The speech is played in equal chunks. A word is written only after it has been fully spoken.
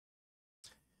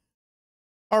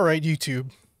All right,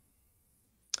 YouTube.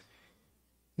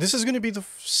 This is going to be the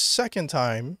second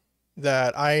time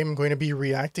that I'm going to be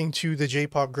reacting to the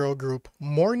J-pop girl group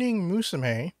Morning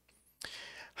Musume.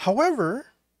 However,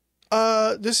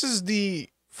 this is the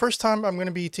first time I'm going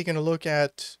to be taking a look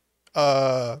at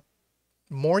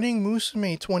Morning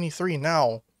Musume 23.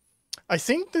 Now, I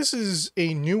think this is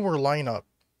a newer lineup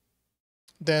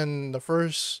than the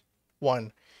first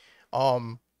one.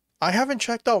 I haven't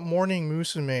checked out Morning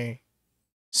Musume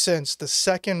since the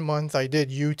second month I did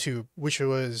YouTube, which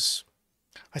was,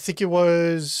 I think it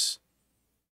was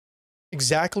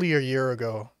exactly a year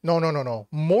ago. No.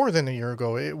 More than a year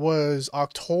ago. It was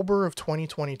October of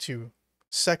 2022.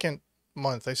 Second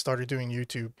month I started doing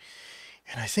YouTube.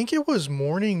 And I think it was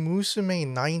Morning Musume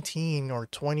 19 or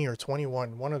 20 or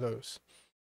 21, one of those.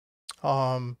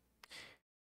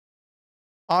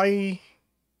 I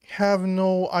have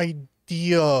no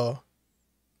idea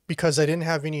because I didn't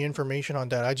have any information on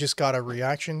that. I just got a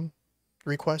reaction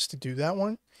request to do that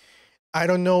one. I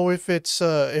don't know if it's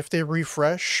if they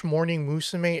refresh Morning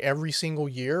Musume every single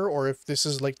year or if this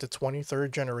is like the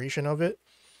 23rd generation of it.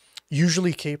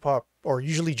 Usually K-pop or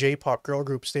usually J-pop girl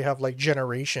groups, they have like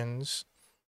generations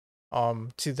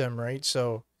to them, right?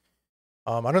 So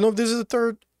I don't know if this is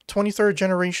the 23rd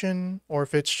generation or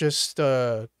if it's just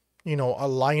you know, a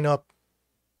lineup,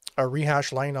 a rehash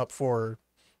lineup for,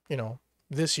 you know,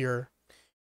 this year.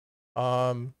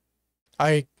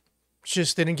 I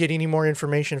just didn't get any more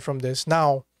information from this.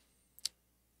 Now,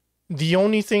 the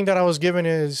only thing that I was given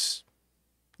is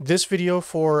this video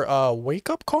for wake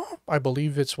up call. I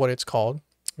believe it's what it's called.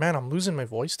 Man, I'm losing my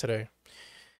voice today.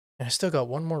 And I still got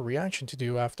one more reaction to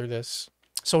do after this.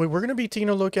 So we're going to be taking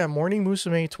a look at Morning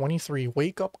Musume 23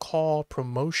 wake up call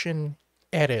promotion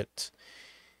edit.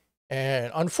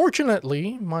 And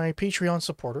unfortunately, my Patreon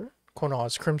supporter,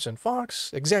 Kono's Crimson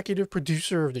Fox, executive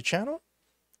producer of the channel,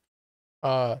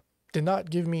 did not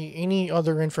give me any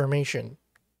other information.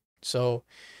 So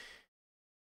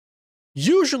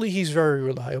usually he's very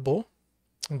reliable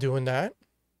in doing that.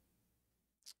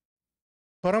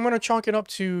 But I'm going to chalk it up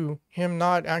to him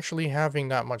not actually having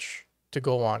that much to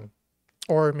go on.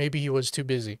 Or maybe he was too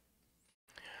busy.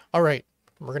 All right,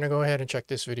 we're going to go ahead and check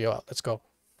this video out. Let's go.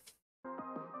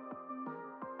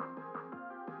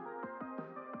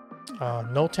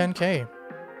 No 10K.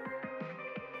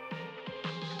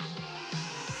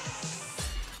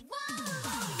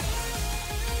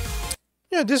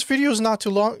 Yeah, this video is not too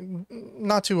long,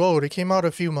 not too old. It came out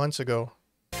a few months ago.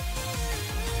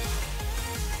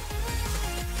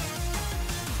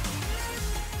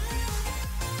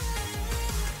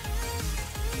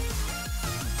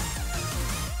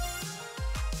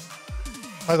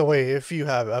 By the way, if you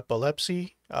have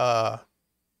epilepsy, you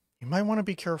might want to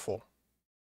be careful.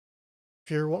 If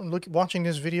you're watching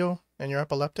this video and you're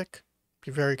epileptic,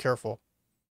 be very careful.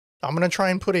 I'm gonna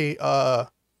try and put a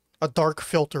dark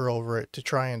filter over it to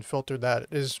try and filter that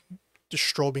is the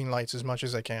strobing lights as much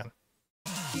as I can.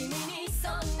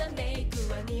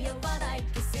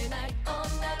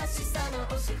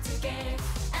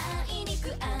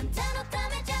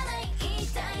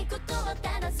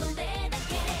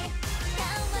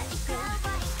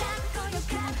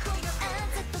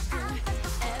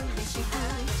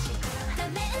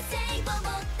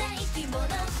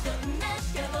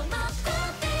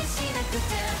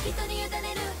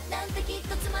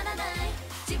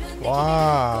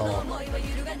 Wow.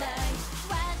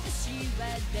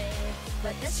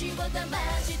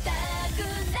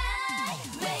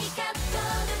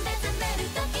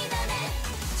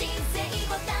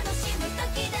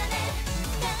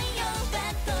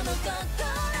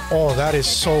 Oh, that is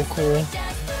so cool.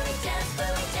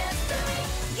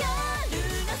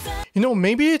 You know,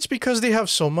 maybe it's because they have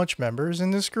so much members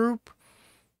in this group.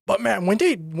 But man, when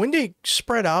they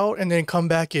spread out and then come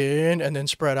back in and then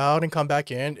spread out and come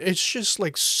back in, it's just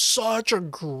like such a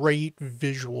great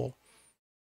visual.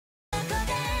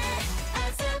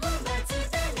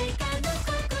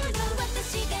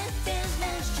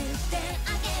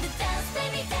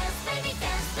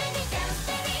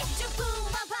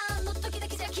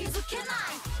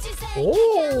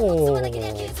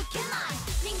 Oh.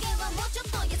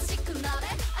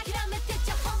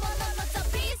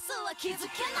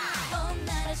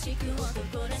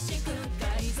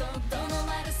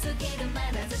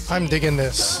 I'm digging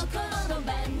this.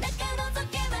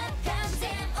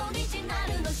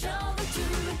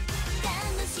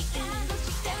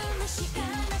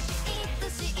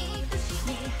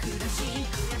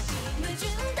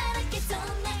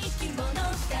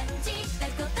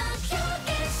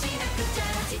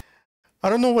 I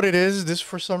don't know what it is. This,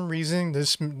 for some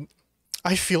reason,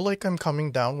 I feel like I'm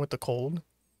coming down with the cold.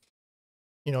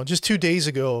 You know, just 2 days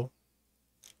ago,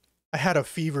 I had a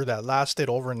fever that lasted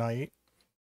overnight.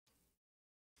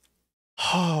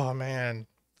 Oh man,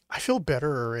 I feel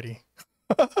better already.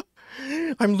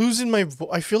 I'm losing my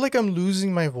I feel like I'm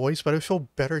losing my voice, but I feel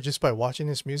better just by watching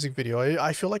this music video.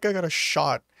 I feel like I got a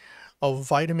shot of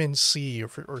vitamin C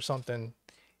or something.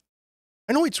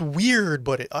 I know it's weird,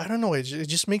 but I don't know. It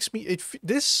just makes me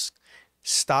this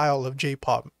style of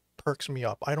J-pop perks me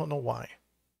up. I don't know why.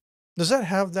 Does that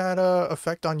have that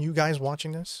effect on you guys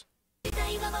watching this?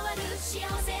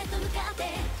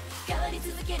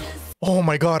 Oh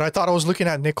my god, I thought I was looking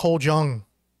at Nicole Jung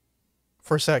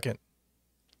for a second.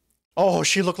 Oh,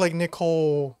 she looked like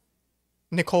Nicole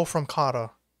from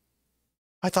Kata.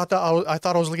 I thought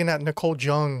I was looking at Nicole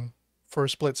Jung for a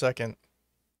split second.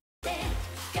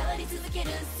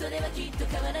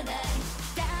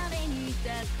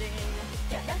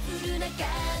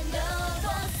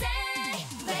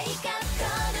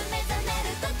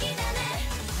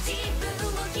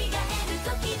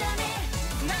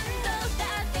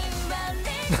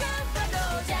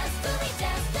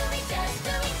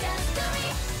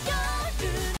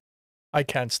 I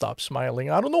can't stop smiling.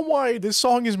 I don't know why. This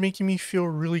song is making me feel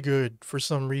really good for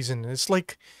some reason. It's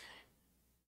like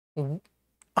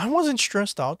I wasn't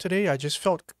stressed out today. I just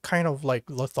felt kind of like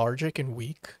lethargic and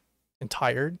weak and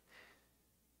tired.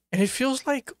 And it feels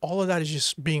like all of that is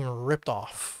just being ripped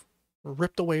off,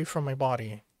 ripped away from my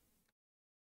body.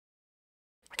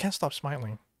 I can't stop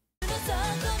smiling.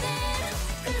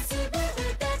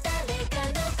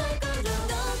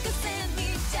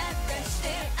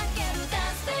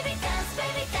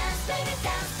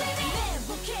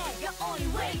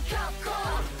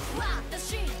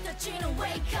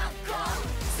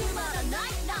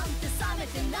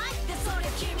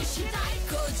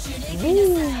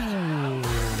 Ooh.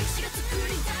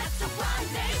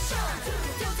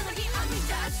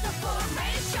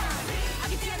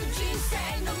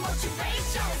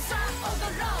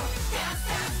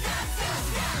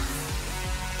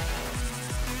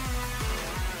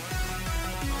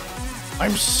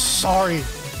 I'm sorry.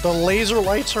 The laser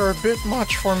lights are a bit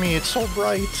much for me. It's so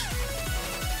bright.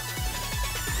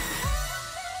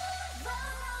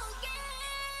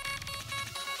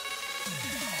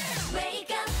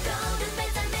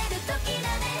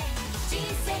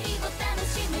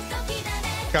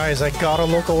 Guys, I gotta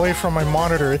look away from my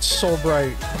monitor. It's so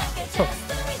bright.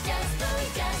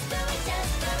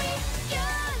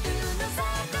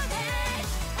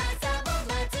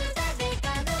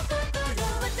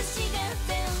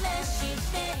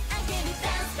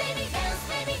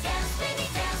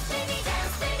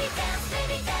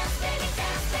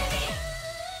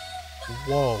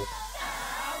 Whoa.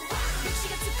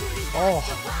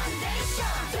 Oh.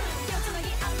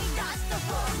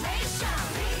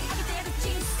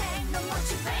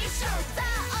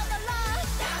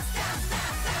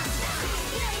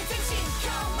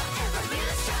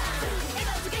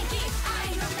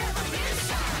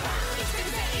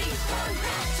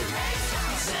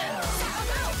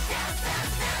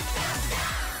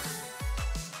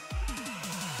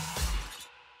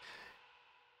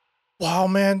 Wow,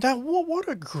 man, what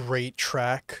a great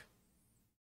track.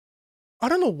 I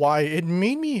don't know why, it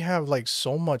made me have like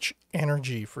so much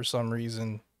energy for some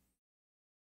reason.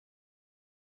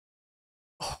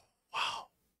 Oh, wow.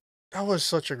 That was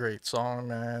such a great song,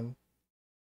 man.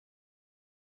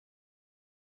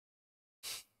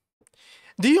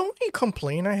 The only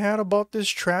complaint I had about this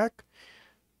track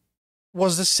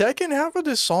was the second half of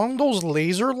this song. Those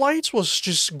laser lights was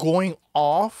just going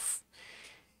off,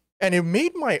 and it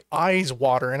made my eyes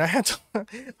water, and I had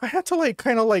to like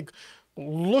kind of like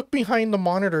look behind the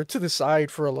monitor to the side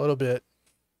for a little bit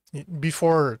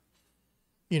before,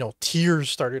 you know, tears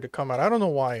started to come out. I don't know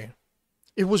why.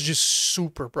 It was just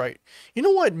super bright. You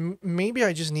know what? Maybe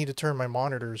I just need to turn my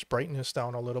monitor's brightness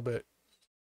down a little bit.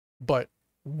 But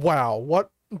wow, what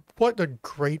a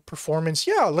great performance.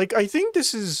 Yeah, like I think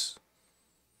this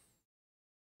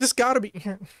gotta be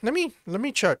here. Let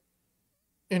me check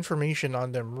information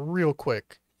on them real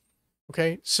quick.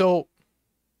 Okay, so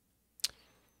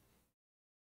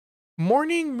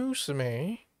Morning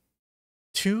Musume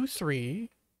 2-3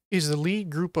 is the lead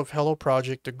group of Hello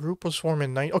Project. The group was formed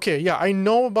in Okay, yeah, I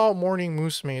know about Morning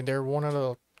Musume. They're one of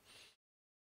the...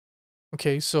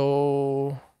 Okay,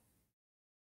 so...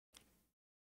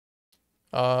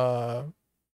 one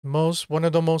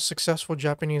of the most successful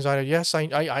Japanese idols. Yes,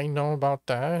 I know about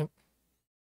that.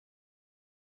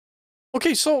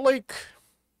 Okay, so like...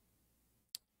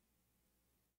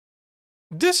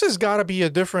 This has got to be a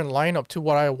different lineup to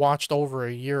what I watched over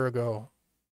a year ago.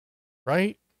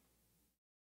 Right?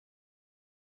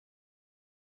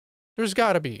 There's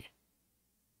got to be.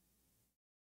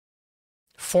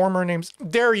 former names.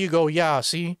 There you go. Yeah,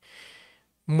 see?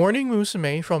 Morning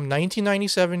Musume from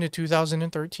 1997 to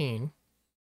 2013.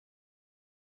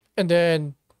 And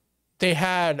then they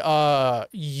had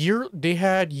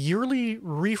yearly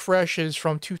refreshes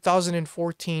from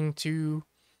 2014 to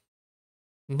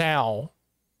now.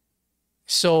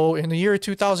 So in the year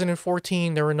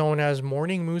 2014, they were known as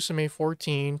Morning Musume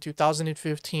 14,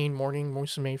 2015 Morning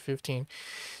Musume 15.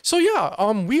 So yeah,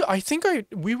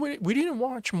 we didn't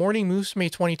watch Morning Musume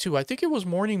 22. I think it was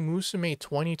Morning Musume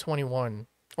 2021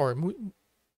 or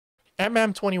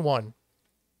MM21.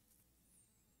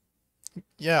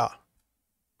 Yeah.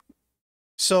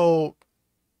 So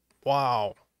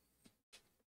wow.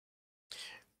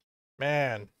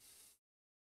 Man.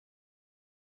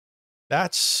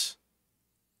 That's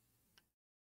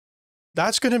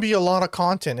going to be a lot of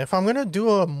content. If I'm going to do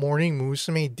a Morning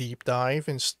Musume deep dive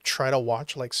and try to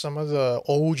watch like some of the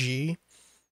OG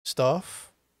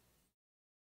stuff,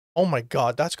 oh my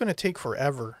god, that's going to take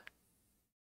forever.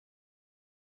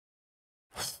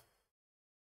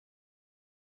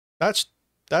 That's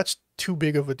too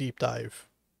big of a deep dive.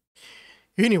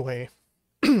 Anyway,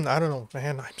 I don't know,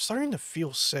 man. I'm starting to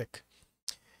feel sick.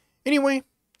 Anyway,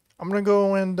 I'm going to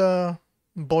go and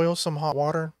boil some hot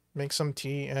water, make some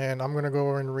tea, and I'm going to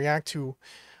go and react to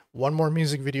one more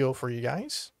music video for you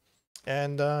guys.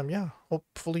 And yeah,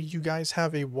 hopefully you guys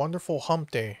have a wonderful hump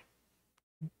day.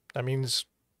 That means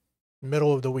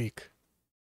middle of the week.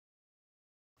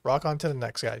 Rock on to the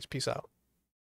next, guys. Peace out.